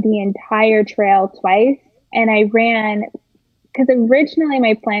run the entire trail twice, and I ran because originally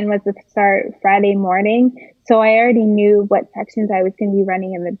my plan was to start Friday morning, so I already knew what sections I was going to be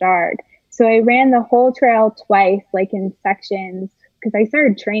running in the dark. So I ran the whole trail twice, like in sections, because I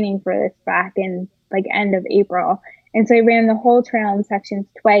started training for this back in like end of April. And so I ran the whole trail in sections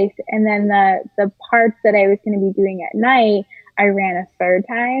twice. And then the parts that I was going to be doing at night, I ran a third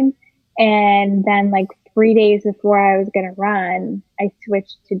time. And then like 3 days before I was going to run, I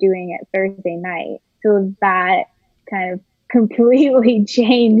switched to doing it Thursday night. So that kind of completely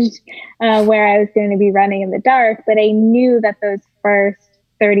changed where I was going to be running in the dark. But I knew that those first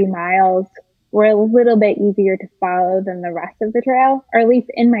 30 miles were a little bit easier to follow than the rest of the trail, or at least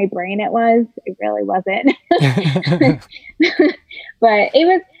in my brain it was. It really wasn't. But it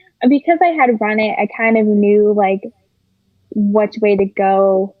was, because I had run it, I kind of knew like which way to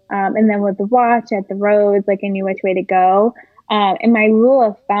go. And then with the watch at the roads, like I knew which way to go. And my rule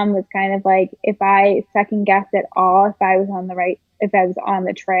of thumb was kind of like, if I second guessed at all, if I was on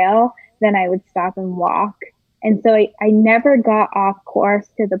the trail, then I would stop and walk. And so I never got off course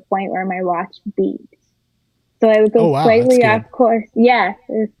to the point where my watch beeped. So I would go slightly off course. Yeah,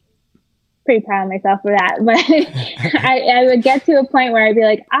 I was pretty proud of myself for that. But I would get to a point where I'd be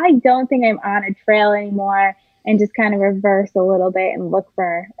like, I don't think I'm on a trail anymore, and just kind of reverse a little bit and look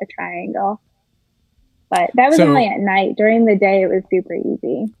for a triangle. But that was only at night. During the day, it was super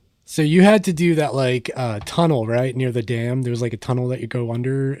easy. So you had to do that like tunnel, right, near the dam. There was like a tunnel that you go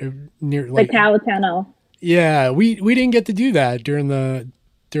under near like the cow tunnel. Yeah, we didn't get to do that during the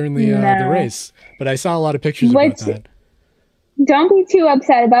race, but I saw a lot of pictures about that. Don't be too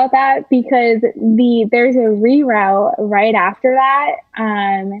upset about that, because there's a reroute right after that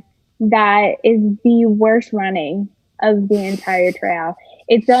that is the worst running of the entire trail.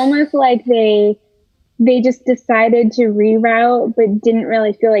 It's almost like they just decided to reroute but didn't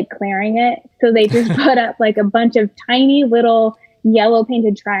really feel like clearing it, so they just put up like a bunch of tiny little yellow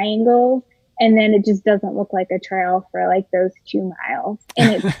painted triangles. And then it just doesn't look like a trail for like those 2 miles.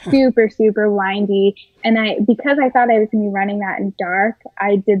 And it's super, super windy. And because I thought I was going to be running that in dark,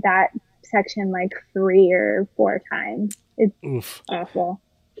 I did that section like 3 or 4 times. It's awful.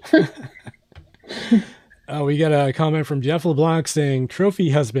 We got a comment from Jeff LeBlanc saying,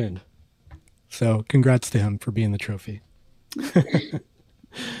 "Trophy husband." So congrats to him for being the trophy.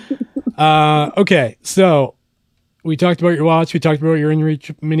 Okay, so we talked about your watch. We talked about your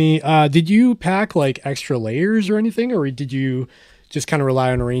InReach Mini. Did you pack like extra layers or anything, or did you just kind of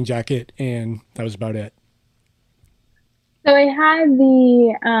rely on a rain jacket and that was about it? So I had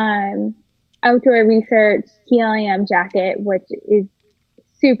the Outdoor Research helium jacket, which is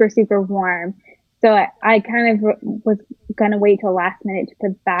super, super warm. So I kind of was going to wait till last minute to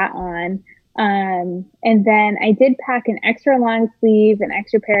put that on. And then I did pack an extra long sleeve, an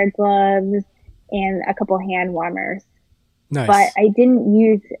extra pair of gloves, and a couple hand warmers. Nice. But I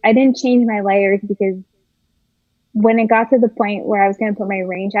didn't change my layers, because when it got to the point where I was going to put my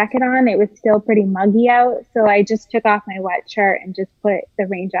rain jacket on, it was still pretty muggy out. So I just took off my wet shirt and just put the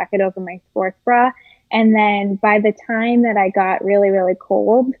rain jacket over my sports bra. And then by the time that I got really, really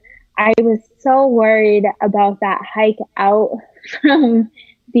cold, I was so worried about that hike out from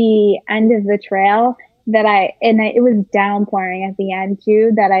the end of the trail it was downpouring at the end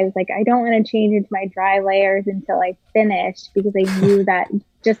too, that I was like, I don't want to change into my dry layers until I finished, because I knew that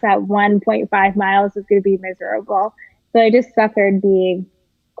just that 1.5 miles was going to be miserable. So I just suffered being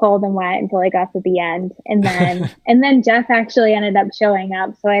cold and wet until I got to the end. And then Jeff actually ended up showing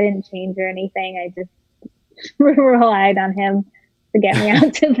up, so I didn't change or anything. I just relied on him to get me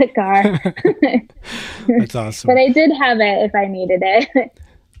out to the car. That's awesome. But I did have it if I needed it.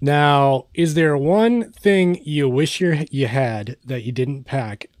 Now, is there one thing you wish you had that you didn't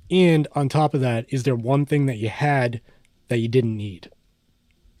pack? And on top of that, is there one thing that you had that you didn't need?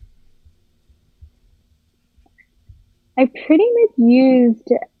 I pretty much used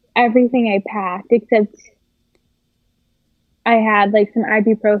everything I packed except I had like some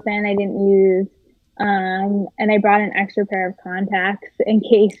ibuprofen I didn't use. And I brought an extra pair of contacts in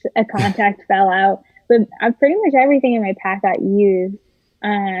case a contact fell out. But pretty much everything in my pack got used.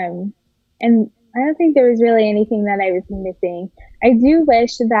 And I don't think there was really anything that I was missing. I do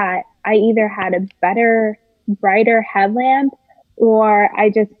wish that I either had a better, brighter headlamp, or I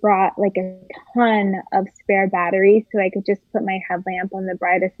just brought like a ton of spare batteries so I could just put my headlamp on the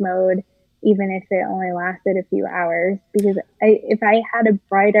brightest mode, even if it only lasted a few hours. Because if I had a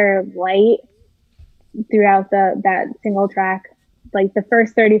brighter light throughout that single track, like the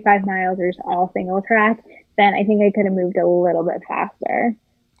first 35 miles are all single track, then I think I could have moved a little bit faster.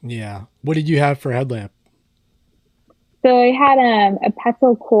 Yeah. What did you have for headlamp? So I had a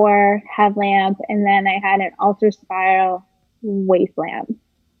Petzl Core headlamp, and then I had an Ultra Spiral waist lamp.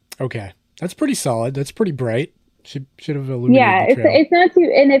 Okay. That's pretty solid. That's pretty bright. Should have illuminated the trail. It's not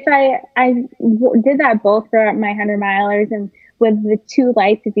too, and if I did that both for my 100 milers, and with the two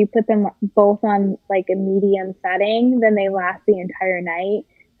lights, if you put them both on like a medium setting, then they last the entire night.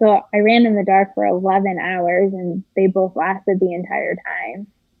 So I ran in the dark for 11 hours and they both lasted the entire time.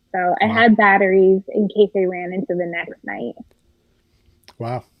 So I had batteries in case they ran into the next night.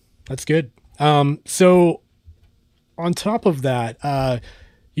 Wow. That's good. So on top of that,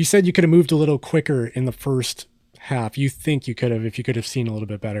 you said you could have moved a little quicker in the first half. You think you could have, if you could have seen a little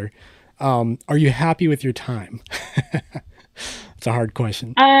bit better. Are you happy with your time? It's a hard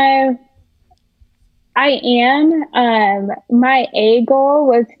question. I am. My A goal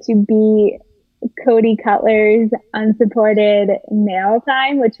was to be Cody Cutler's unsupported male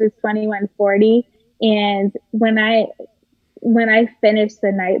time, which was 21:40. And when I finished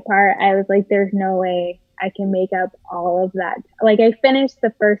the night part, I was like, there's no way I can make up all of that. Like I finished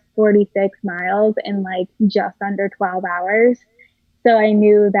the first 46 miles in like just under 12 hours. So I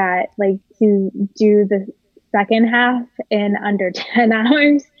knew that like to do the second half in under 10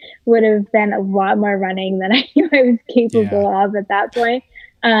 hours would have been a lot more running than I knew I was capable of at that point.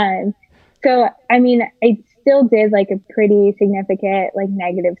 So, I mean, I still did like a pretty significant like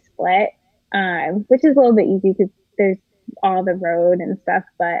negative split, which is a little bit easy because there's all the road and stuff.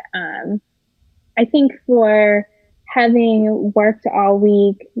 But I think for having worked all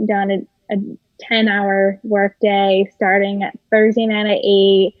week, done a 10-hour work day, starting at Thursday night at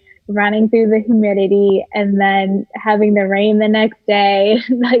 8, running through the humidity, and then having the rain the next day,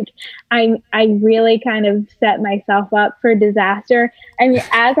 like I really kind of set myself up for disaster. I mean,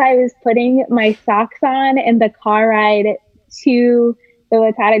 as I was putting my socks on in the car ride to the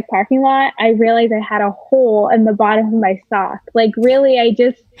Watauga parking lot, I realized I had a hole in the bottom of my sock. Like really, I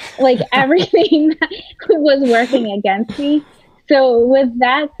just like everything was working against me. So with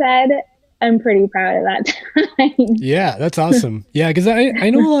that said, I'm pretty proud of that time. Yeah, that's awesome. Yeah, because I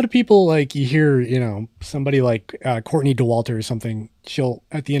know a lot of people, like you hear, you know, somebody like Courtney Dauwalter or something, she'll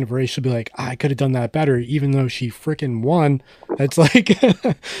at the end of a race, she'll be like, I could have done that better, even though she freaking won. That's like,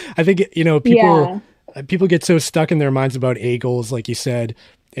 I think, you know, people get so stuck in their minds about A goals, like you said,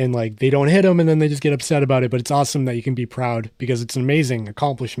 and like they don't hit them and then they just get upset about it. But it's awesome that you can be proud because it's an amazing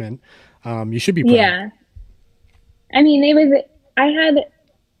accomplishment. You should be proud. Yeah. I mean, I had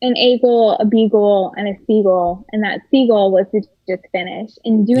an A goal, a B goal, and a C goal. And that C goal was to just finish.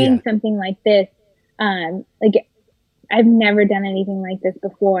 And doing something like this, like I've never done anything like this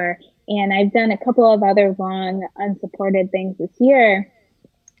before. And I've done a couple of other long unsupported things this year.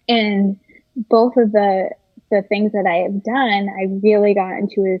 And both of the things that I have done, I really got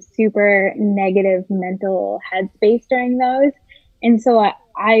into a super negative mental headspace during those. And so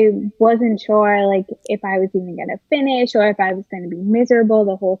I wasn't sure like if I was even going to finish or if I was going to be miserable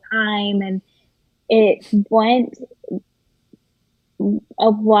the whole time. And it went a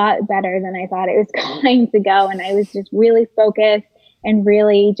lot better than I thought it was going to go. And I was just really focused and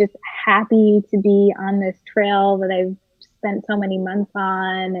really just happy to be on this trail that I've spent so many months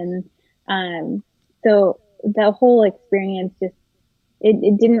on. And so the whole experience just,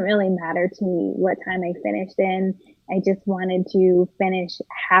 it didn't really matter to me what time I finished in. I just wanted to finish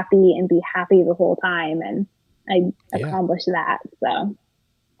happy and be happy the whole time. And I accomplished that. So.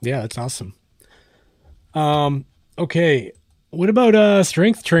 Yeah, that's awesome. Okay. What about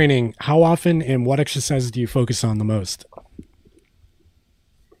strength training? How often and what exercises do you focus on the most?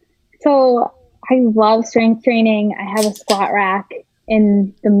 So I love strength training. I have a squat rack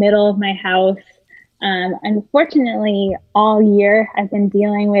in the middle of my house. Unfortunately, all year I've been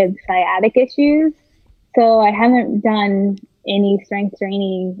dealing with sciatic issues. So I haven't done any strength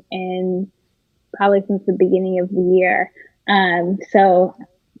training in probably since the beginning of the year. So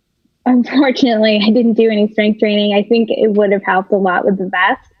unfortunately, I didn't do any strength training. I think it would have helped a lot with the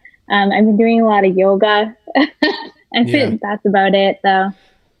vest. I've been doing a lot of yoga. I think that's about it, though.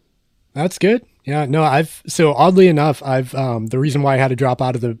 That's good. Yeah, no, so oddly enough, the reason why I had to drop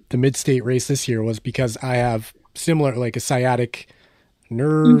out of the mid-state race this year was because I have similar, like a sciatic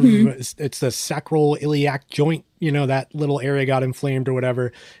nerve. It's the sacral iliac joint, that little area got inflamed or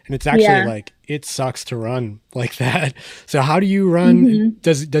whatever. And it's actually like, it sucks to run like that. So how do you run?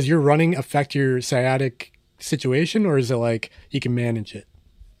 Does your running affect your sciatic situation, or is it like you can manage it?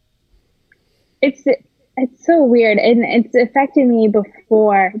 It's so weird, and it's affected me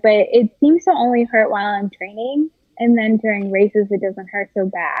before, but it seems to only hurt while I'm training, and then during races it doesn't hurt so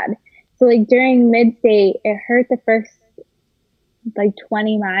bad. So like during mid-state, it hurt the first like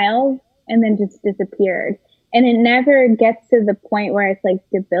 20 miles and then just disappeared. And it never gets to the point where it's like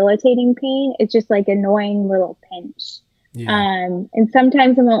debilitating pain. It's just like annoying little pinch. And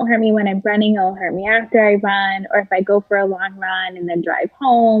sometimes it won't hurt me when I'm running. It'll hurt me after I run, or if I go for a long run and then drive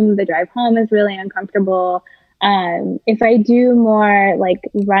home. The drive home is really uncomfortable. If I do more like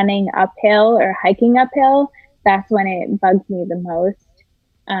running uphill or hiking uphill, that's when it bugs me the most.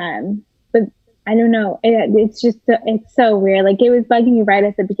 But I don't know. It's so weird. Like it was bugging me right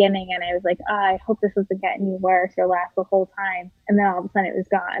at the beginning, and I was like, oh, I hope this doesn't get any worse or last the whole time. And then all of a sudden it was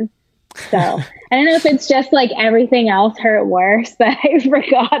gone. So I don't know if it's just like everything else hurt worse that I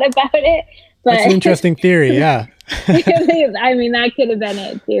forgot about it. But that's an interesting theory. Yeah. I mean, that could have been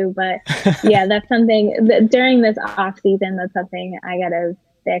it too. But yeah, that's something during this off season, that's something I got to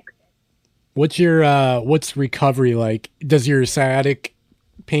fix. What's recovery like? Does your sciatic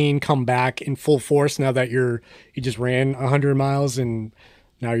pain come back in full force now that you just ran 100 miles and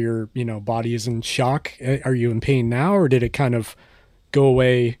now your body is in shock? Are you in pain now, or did it kind of go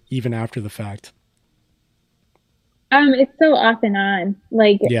away even after the fact? It's so off and on.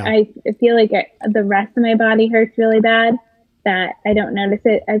 Like I feel like the rest of my body hurts really bad, that I don't notice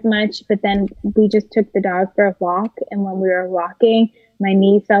it as much. But then we just took the dog for a walk, and when we were walking, my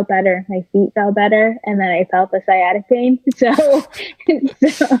knees felt better, my feet felt better, and then I felt the sciatic pain. So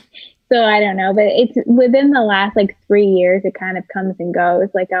I don't know, but it's within the last like 3 years, it kind of comes and goes.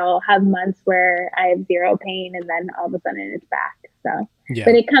 Like I'll have months where I have zero pain, and then all of a sudden it's back. So,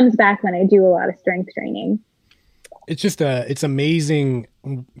 but it comes back when I do a lot of strength training. It's just it's amazing.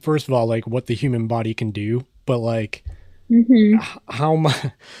 First of all, like what the human body can do, but like how much,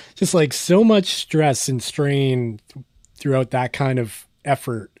 just like so much stress and strain throughout that kind of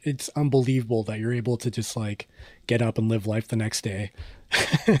effort. It's unbelievable that you're able to just like get up and live life the next day.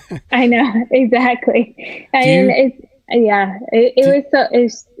 I know, exactly. It's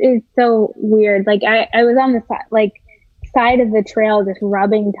so weird. Like I was on the side of the trail just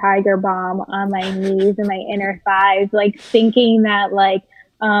rubbing Tiger Balm on my knees and my inner thighs, like thinking that like,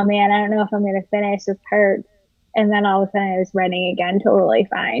 oh man, I don't know if I'm gonna finish, this hurts. And then all of a sudden I was running again, totally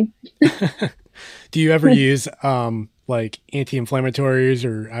fine. Do you ever use like anti-inflammatories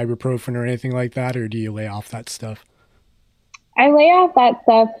or ibuprofen or anything like that, or do you lay off that stuff? I lay off that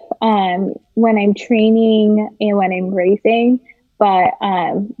stuff when I'm training and when I'm racing, but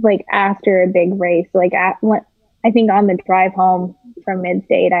like after a big race, like I think on the drive home from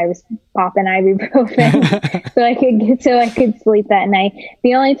mid-state, I was popping ibuprofen so I could sleep that night.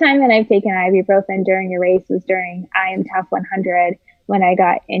 The only time that I've taken ibuprofen during a race was during I Am Tough 100 when I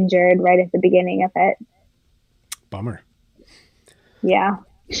got injured right at the beginning of it. Bummer. Yeah.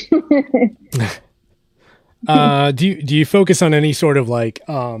 Do you focus on any sort of like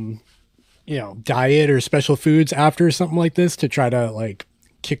diet or special foods after something like this to try to like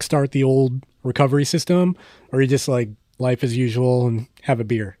kickstart the old recovery system, or you just like life as usual and have a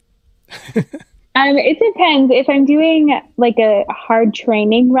beer? It depends. If I'm doing like a hard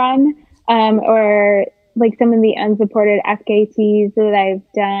training run, or like some of the unsupported FKTs that I've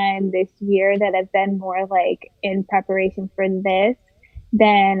done this year that have been more like in preparation for this,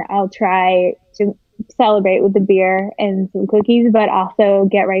 then I'll try to celebrate with the beer and some cookies, but also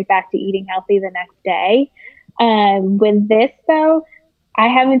get right back to eating healthy the next day. With this though, I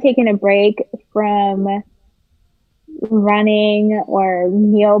haven't taken a break from running or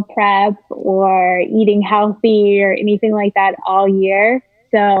meal prep or eating healthy or anything like that all year.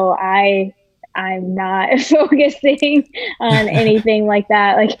 So I'm not focusing on anything like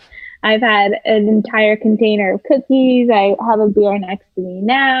that. Like I've had an entire container of cookies. I have a beer next to me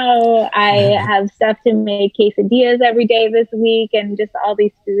now. I have stuff to make quesadillas every day this week, and just all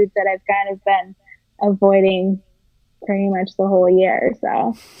these foods that I've kind of been avoiding pretty much the whole year.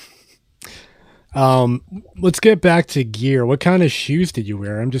 So let's get back to gear. What kind of shoes did you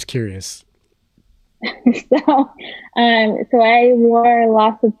wear? I'm just curious. So I wore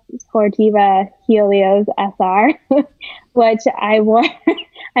La Sportiva Helios SR, which I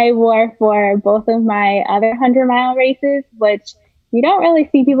wore for both of my other 100-mile races, which you don't really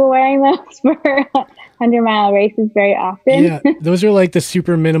see people wearing those for 100-mile races very often. Yeah, those are like the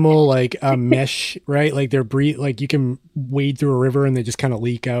super minimal, like mesh, right? Like they're like you can wade through a river and they just kind of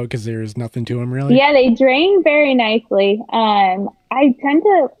leak out because there's nothing to them really. Yeah, they drain very nicely. I tend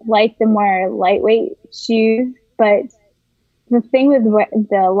to like the more lightweight shoes, but the thing with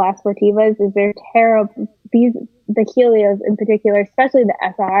the La Sportivas is they're terrible. The Helios in particular, especially the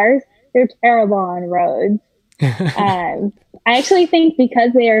SRs, they're terrible on roads. I actually think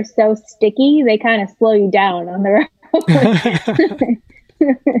because they are so sticky, they kind of slow you down on the road.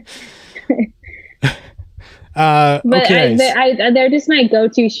 But okay. They're just my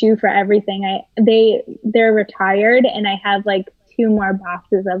go-to shoe for everything. They're retired, and I have like 2 more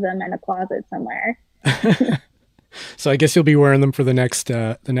boxes of them in a closet somewhere. So I guess you'll be wearing them for the next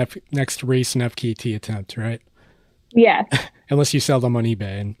race and FKT attempt, right? Yeah. Unless you sell them on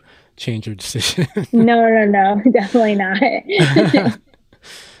eBay and change your decision. No, definitely not.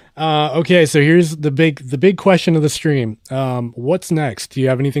 Okay, so here's the big question of the stream. What's next? Do you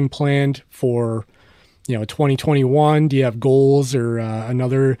have anything planned for 2021? Do you have goals or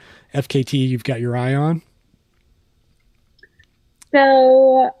another FKT you've got your eye on?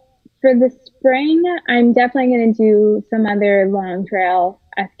 So for the spring, I'm definitely going to do some other long trail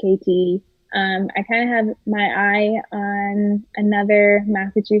FKT. I kind of have my eye on another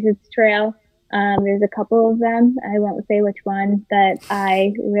Massachusetts trail. There's a couple of them. I won't say which one that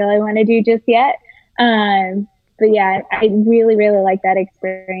I really want to do just yet. But yeah, I really, really like that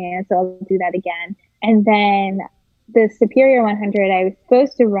experience. So I'll do that again. And then the Superior 100 I was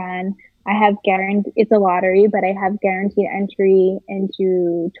supposed to run, I have it's a lottery, but I have guaranteed entry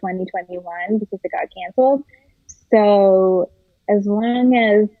into 2021 because it got canceled. So as long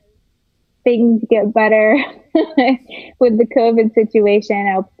as things get better with the COVID situation,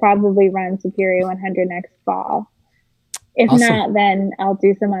 I'll probably run Superior 100 next fall. If awesome. not, then I'll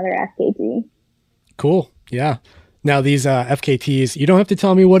do some other FKT. Cool. Yeah. Now these FKTs, you don't have to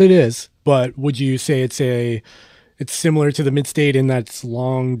tell me what it is, but would you say it's similar to the Mid-State in that it's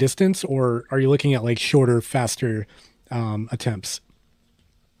long distance, or are you looking at like shorter, faster attempts?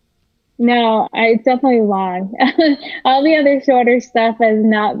 No, it's definitely long. All the other shorter stuff has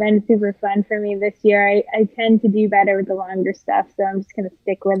not been super fun for me this year. I tend to do better with the longer stuff, so I'm just going to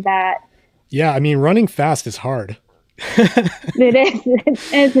stick with that. Yeah, I mean, running fast is hard. It is.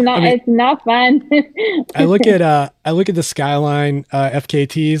 It's not. It's not fun. I look at the Skyline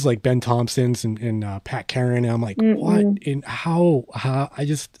FKTs like Ben Thompson's and Pat Karen, and I'm like, what? And how?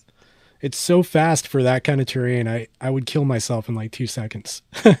 It's so fast for that kind of terrain. I would kill myself in like 2 seconds.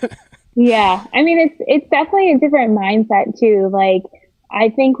 Yeah, I mean, it's definitely a different mindset too. Like, I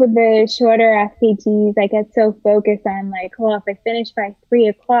think with the shorter FKTs, I get so focused on like, well, if I finish by 3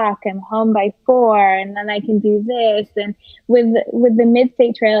 o'clock, I'm home by 4, and then I can do this. And with the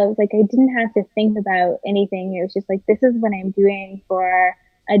Mid-State trails, like I didn't have to think about anything. It was just like, this is what I'm doing for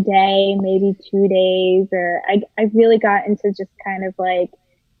a day, maybe 2 days. Or I really got into just kind of like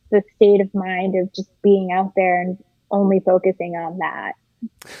the state of mind of just being out there and only focusing on that.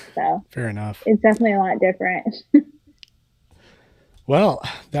 So fair enough. It's definitely a lot different. Well,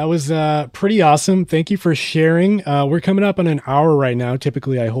 that was pretty awesome. Thank you for sharing. We're coming up on an hour right now.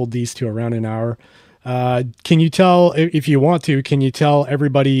 Typically, I hold these to around an hour. Can you tell, if you want to, can you tell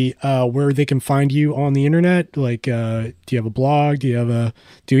everybody where they can find you on the internet? Like, do you have a blog? Do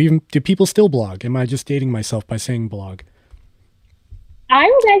people still blog? Am I just dating myself by saying blog? I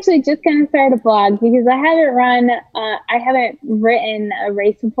was actually just going to start a blog because I haven't written a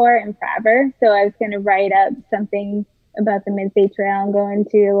race report in forever. So I was going to write up something about the Mid-State Trail and go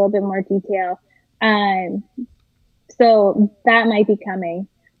into a little bit more detail. So that might be coming.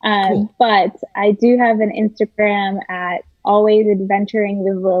 Cool. But I do have an Instagram at Always Adventuring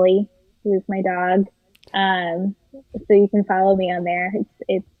with Lily, who is my dog. So you can follow me on there.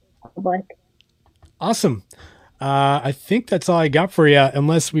 It's public. Awesome. I think that's all I got for you,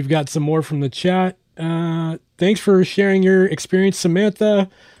 unless we've got some more from the chat. Thanks for sharing your experience, Samantha.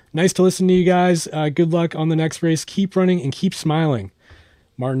 Nice to listen to you guys. Good luck on the next race. Keep running and keep smiling.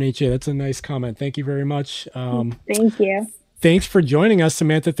 Martin H.A., that's a nice comment. Thank you very much. Thank you. Thanks for joining us,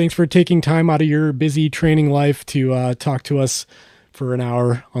 Samantha. Thanks for taking time out of your busy training life to talk to us for an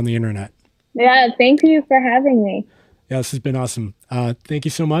hour on the internet. Yeah, thank you for having me. Yeah, this has been awesome. Thank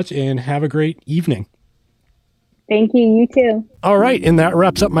you so much, and have a great evening. Thank you. You too. All right, and that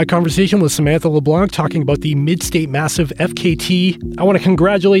wraps up my conversation with Samantha LeBlanc talking about the Mid-State Massive FKT. I want to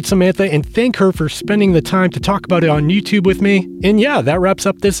congratulate Samantha and thank her for spending the time to talk about it on YouTube with me. And yeah, that wraps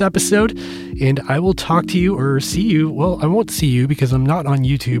up this episode, and I will talk to you or see you. Well, I won't see you because I'm not on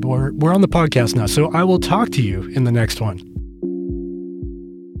YouTube, or we're on the podcast now, so I will talk to you in the next one.